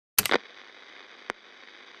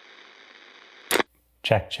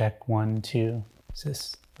Check, check, 1, 2. Is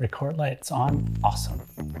this record lights on? Awesome.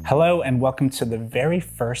 Hello and welcome to the very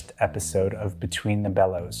first episode of Between the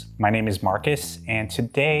Bellows. My name is Marcus and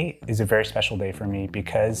today is a very special day for me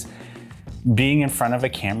because being in front of a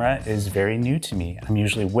camera is very new to me. I'm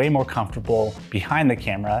usually way more comfortable behind the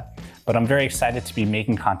camera, but I'm very excited to be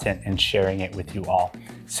making content and sharing it with you all.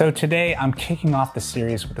 So today I'm kicking off the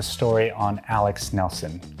series with a story on Alex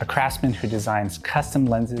Nelson, a craftsman who designs custom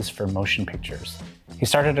lenses for motion pictures. He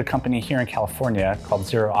started a company here in California called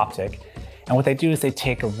Zero Optik, and what they do is they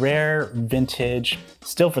take rare, vintage,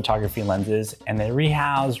 still photography lenses and they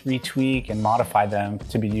rehouse, retweak, and modify them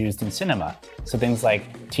to be used in cinema. So things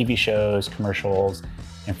like TV shows, commercials,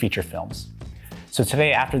 and feature films. So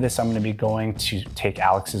today after this, I'm gonna be going to take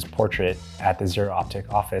Alex's portrait at the Zero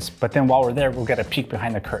Optik office, but then while we're there, we'll get a peek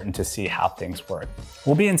behind the curtain to see how things work.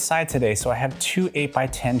 We'll be inside today, so I have two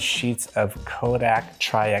 8x10 sheets of Kodak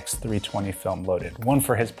Tri-X 320 film loaded, one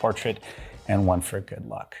for his portrait and one for good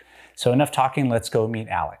luck. So enough talking, let's go meet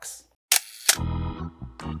Alex.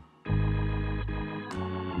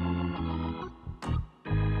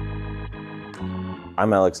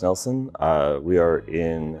 I'm Alex Nelson. We are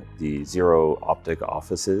in the Zero Optik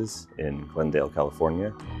offices in Glendale,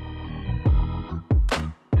 California.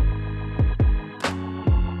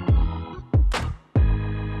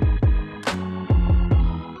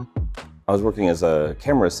 I was working as a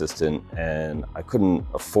camera assistant and I couldn't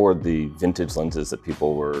afford the vintage lenses that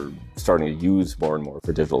people were starting to use more and more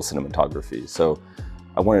for digital cinematography. So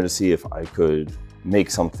I wanted to see if I could make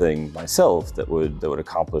something myself that would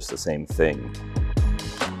accomplish the same thing.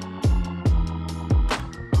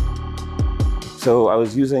 So I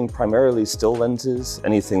was using primarily still lenses.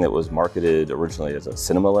 Anything that was marketed originally as a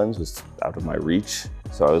cinema lens was out of my reach.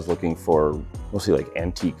 So I was looking for mostly like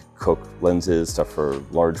antique Cook lenses, stuff for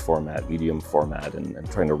large format, medium format, and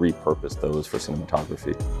trying to repurpose those for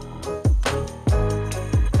cinematography.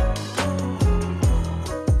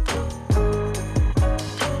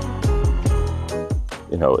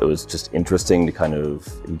 You know, it was just interesting to kind of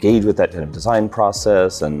engage with that kind of design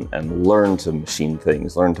process and learn to machine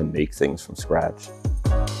things, learn to make things from scratch.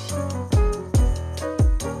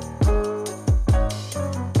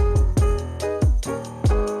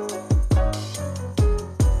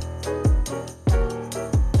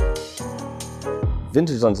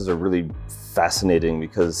 Vintage lenses are really fascinating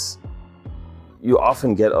because you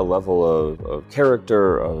often get a level of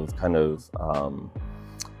character, of kind of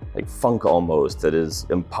like funk almost, that is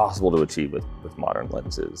impossible to achieve with modern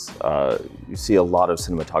lenses. You see a lot of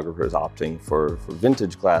cinematographers opting for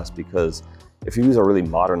vintage glass because if you use a really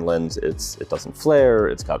modern lens, it doesn't flare,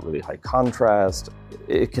 it's got really high contrast.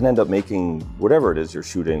 It can end up making whatever it is you're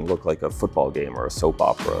shooting look like a football game or a soap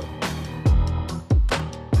opera.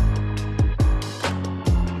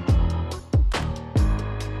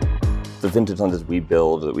 The vintage lenses we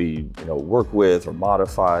build, that we work with or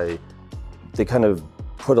modify, they kind of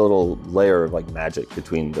put a little layer of like magic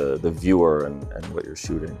between the viewer and what you're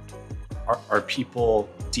shooting. Are people,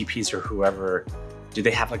 DPs or whoever, do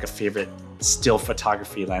they have like a favorite still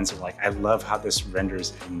photography lens? Or like, I love how this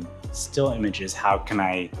renders in still images. How can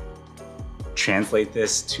I translate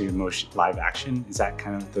this to motion live action? Is that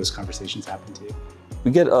kind of those conversations happen to you? We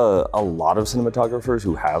get a lot of cinematographers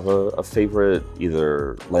who have a favorite,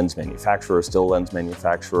 either lens manufacturer, still lens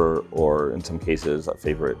manufacturer, or in some cases a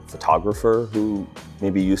favorite photographer who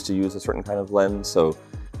maybe used to use a certain kind of lens. So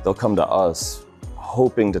they'll come to us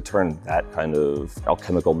hoping to turn that kind of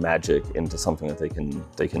alchemical magic into something that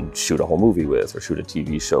they can shoot a whole movie with or shoot a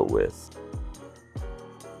TV show with.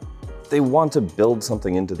 They want to build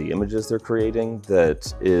something into the images they're creating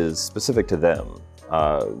that is specific to them.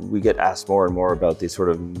 We get asked more and more about these sort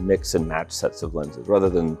of mix and match sets of lenses rather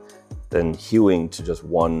than hewing to just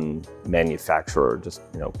one manufacturer, just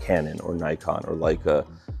Canon or Nikon or Leica.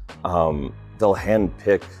 They'll hand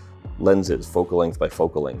pick lenses focal length by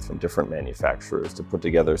focal length from different manufacturers to put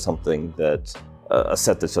together something that a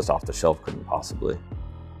set that's just off the shelf couldn't possibly.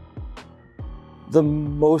 The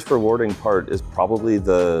most rewarding part is probably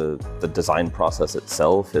the design process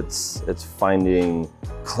itself. It's finding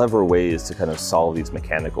clever ways to kind of solve these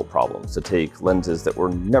mechanical problems, to take lenses that were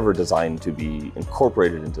never designed to be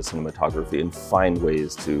incorporated into cinematography and find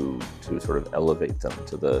ways to sort of elevate them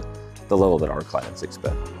to the level that our clients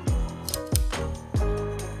expect.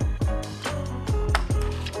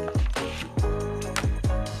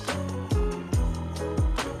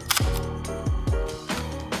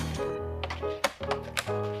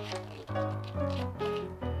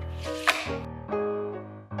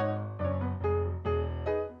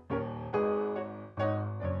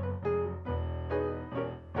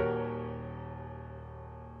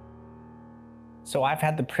 So I've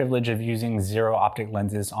had the privilege of using Zero Optik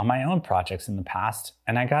lenses on my own projects in the past,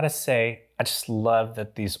 and I gotta say, I just love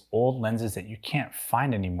that these old lenses that you can't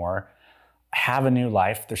find anymore have a new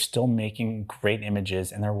life. They're still making great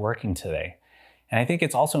images and they're working today. And I think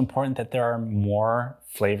it's also important that there are more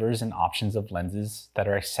flavors and options of lenses that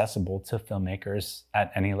are accessible to filmmakers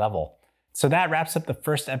at any level. So that wraps up the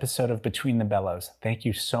first episode of Between the Bellows. Thank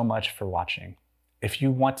you so much for watching. If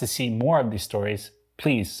you want to see more of these stories,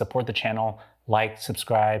 please support the channel, like,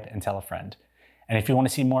 subscribe, and tell a friend. And if you want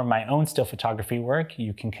to see more of my own still photography work,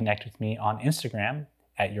 you can connect with me on Instagram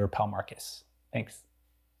at yourpalmarcus. Thanks.